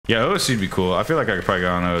Yeah, OOC would be cool. I feel like I could probably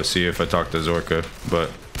get on OOC if I talked to Zorka,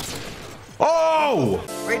 but... Oh!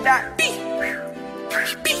 Right that.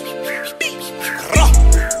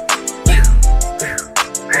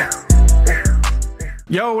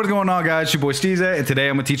 Yo, what's going on, guys? It's your boy Steeze, and today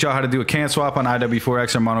I'm gonna teach y'all how to do a can swap on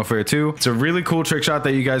IW4X or Armoire 2. It's a really cool trick shot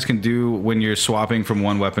that you guys can do when you're swapping from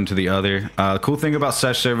one weapon to the other. The cool thing about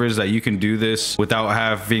sesh servers is that you can do this without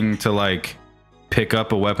having to like pick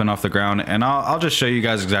up a weapon off the ground, and I'll just show you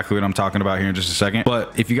guys exactly what I'm talking about here in just a second.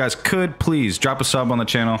 But if you guys could please drop a sub on the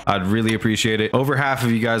channel, I'd really appreciate it. Over half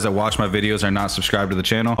of you guys that watch my videos are not subscribed to the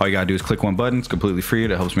channel. All you gotta do is click one button. It's completely free.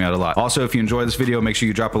 It helps me out a lot. Also, if you enjoy this video, make sure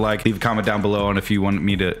you drop a like, leave a comment down below, and if you want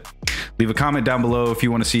me to leave a comment down below if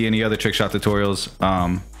you want to see any other trick shot tutorials.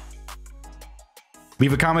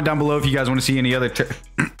 Leave a comment down below if you guys want to see any other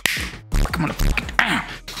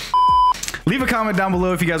Leave a comment down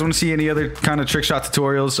below if you guys want to see any other kind of trick shot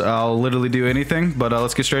tutorials. I'll literally do anything, but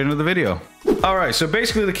let's get straight into the video. All right, so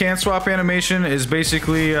basically the can swap animation is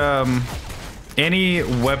basically any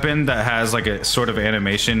weapon that has like a sort of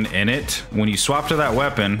animation in it. When you swap to that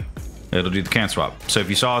weapon, it'll do the can swap. So if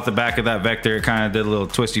you saw at the back of that vector, it kind of did a little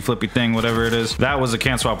twisty flippy thing, whatever it is. That was a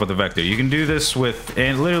can swap with a vector. You can do this with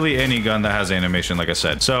literally any gun that has animation, like I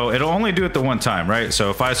said. So it'll only do it the one time, right? So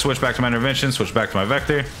if I switch back to my intervention, switch back to my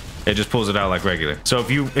vector, it just pulls it out like regular. So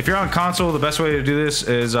if you're on console, the best way to do this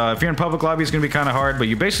is if you're in public lobby, it's gonna be kind of hard, but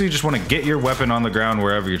you basically just want to get your weapon on the ground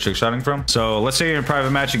wherever you're trick shotting from. So let's say you're in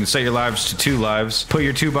private match, you can set your lives to 2 lives, put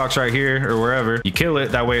your 2 box right here or wherever, you kill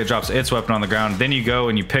it, that way it drops its weapon on the ground. Then you go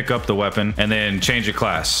and you pick up the weapon and then change your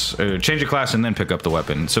class, and then pick up the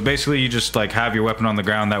weapon. So basically you just like have your weapon on the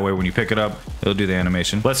ground, that way when you pick it up, it'll do the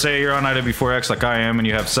animation. Let's say you're on IW4X like I am and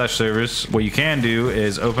you have sesh servers. What you can do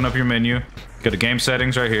is open up your menu, go to game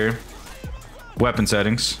settings right here, weapon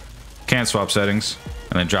settings, can swap settings,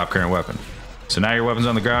 and then drop current weapon. So now your weapon's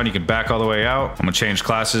on the ground, you can back all the way out. I'm gonna change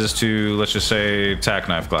classes to, let's just say, tack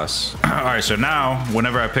knife class. All right, so now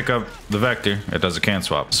whenever I pick up the vector, it does a can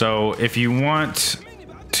swap. So if you want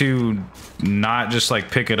to not just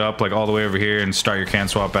like pick it up like all the way over here and start your can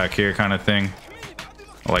swap back here kind of thing,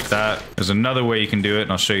 like that, there's another way you can do it,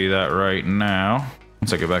 and I'll show you that right now.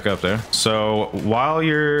 Once I get back up there. So while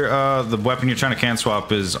you're the weapon you're trying to can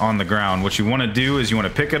swap is on the ground, what you want to do is you want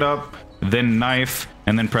to pick it up, then knife,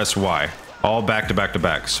 and then press Y, all back to back to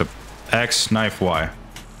back. So X, knife, Y,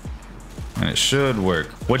 and it should work.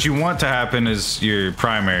 What you want to happen is your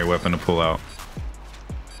primary weapon to pull out,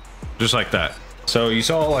 just like that. So you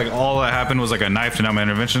saw like all that happened was like a knife, and now my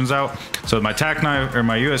intervention's out. So my tack knife or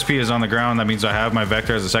my USP is on the ground. That means I have my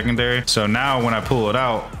vector as a secondary. So now when I pull it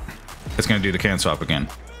out, it's going to do the can swap again.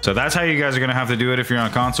 So that's how you guys are going to have to do it if you're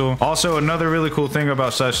on console. Also, another really cool thing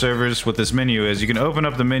about sesh servers with this menu is you can open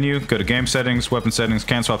up the menu, go to game settings, weapon settings,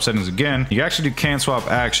 can swap settings again. You actually do can swap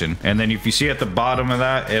action, and then if you see at the bottom of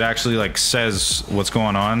that, it actually like says what's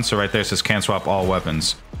going on. So right there it says can swap all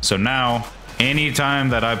weapons. So now anytime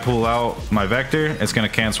that I pull out my vector, it's going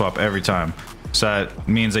to can swap every time. So that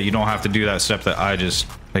means that you don't have to do that step that I just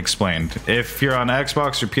explained. If you're on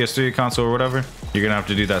Xbox or PS3 console or whatever, you're gonna have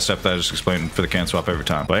to do that step that I just explained for the can swap every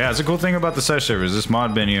time. But yeah, it's a cool thing about the sesh servers. This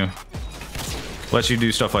mod menu lets you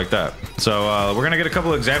do stuff like that. So we're gonna get a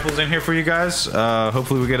couple examples in here for you guys.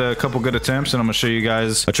 Hopefully we get a couple good attempts, and I'm gonna show you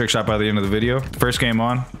guys a trick shot by the end of the video. First game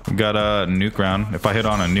on, we got a nuke round. If I hit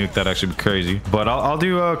on a nuke, that'd actually be crazy. But I'll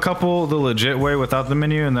do a couple the legit way without the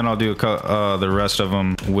menu, and then I'll do the rest of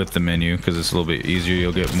them with the menu because it's a little bit easier.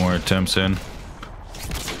 You'll get more attempts in.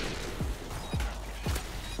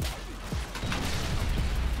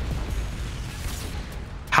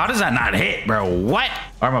 How does that not hit, bro? What?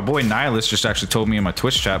 All right, my boy Nihilist just actually told me in my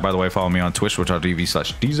Twitch chat, by the way, follow me on Twitch,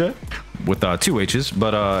 twitch.tv/DZ with 2 H's.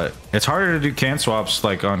 But it's harder to do can swaps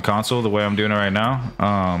like on console the way I'm doing it right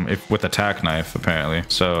now, with a tack knife apparently.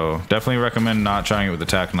 So definitely recommend not trying it with the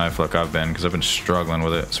tack knife like I've been, because I've been struggling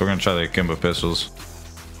with it. So we're gonna try the akimbo pistols.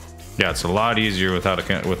 Yeah, it's a lot easier with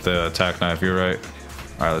the tack knife. You're right.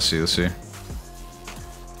 All right, let's see.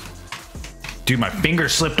 Dude, my finger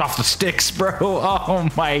slipped off the sticks, bro. Oh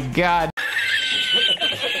my god.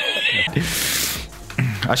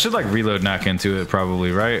 I should like reload knack into it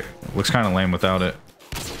probably, right? Looks kind of lame without it.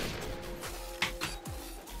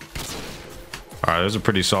 All right, there's a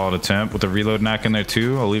pretty solid attempt with the reload knack in there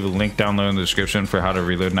too. I'll leave a link down there in the description for how to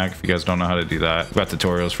reload knack if you guys don't know how to do that. I've got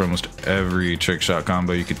tutorials for almost every trick shot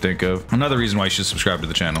combo you could think of. Another reason why you should subscribe to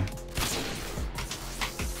the channel.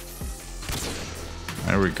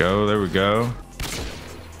 There we go. There we go.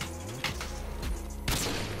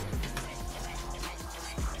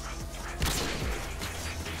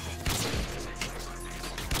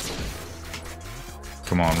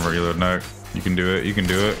 Come on, reload knack. You can do it. You can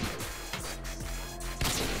do it.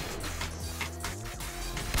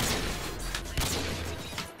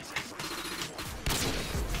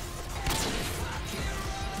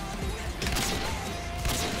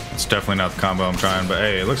 It's definitely not the combo I'm trying, but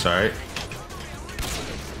hey, it looks alright.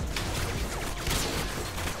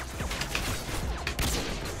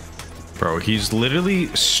 Bro, he's literally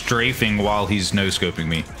strafing while he's no-scoping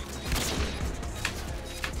me.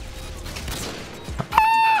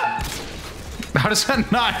 How does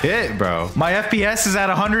that not hit, bro? My FPS is at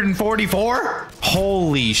 144?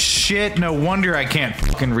 Holy shit, no wonder I can't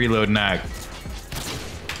fucking reload nag.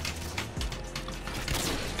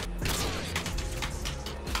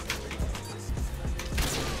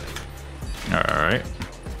 Alright.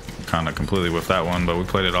 Kind of completely whiffed that one, but we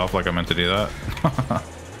played it off like I meant to do that.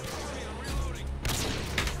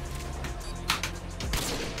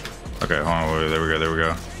 Okay, hold on, wait, there we go, there we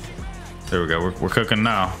go. There we go, we're cooking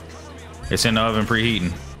now. It's in the oven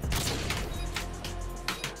preheating.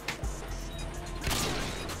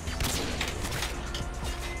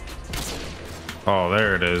 Oh,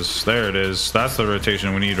 there it is. There it is. That's the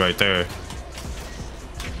rotation we need right there.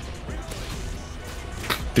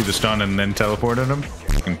 Do the stun and then teleported him.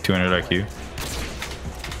 200 IQ.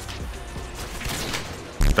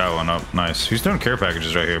 That one up. Nice. He's doing care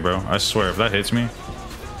packages right here, bro. I swear, if that hits me,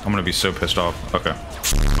 I'm gonna be so pissed off. Okay.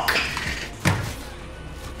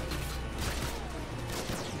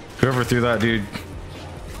 Whoever threw that, dude,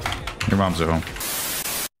 your mom's at home.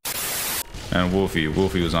 And Wolfie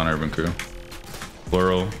was on Urban Crew.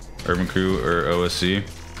 Plural, Urban Crew, or OSC.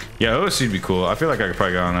 Yeah, OSC would be cool. I feel like I could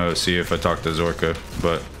probably get on OSC if I talked to Zorka,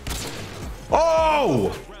 but...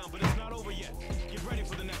 Oh!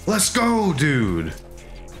 Let's go, dude!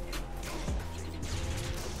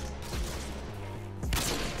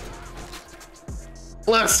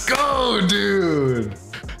 Let's go, dude!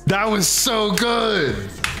 That was so good!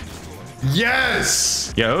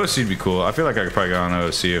 Yes! Yeah, OSC would be cool. I feel like I could probably get on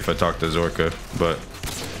OSC if I talked to Zorka, but...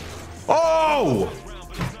 Oh!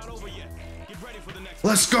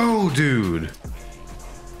 Let's go, dude!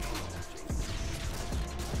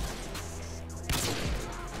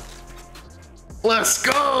 Let's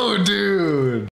go, dude!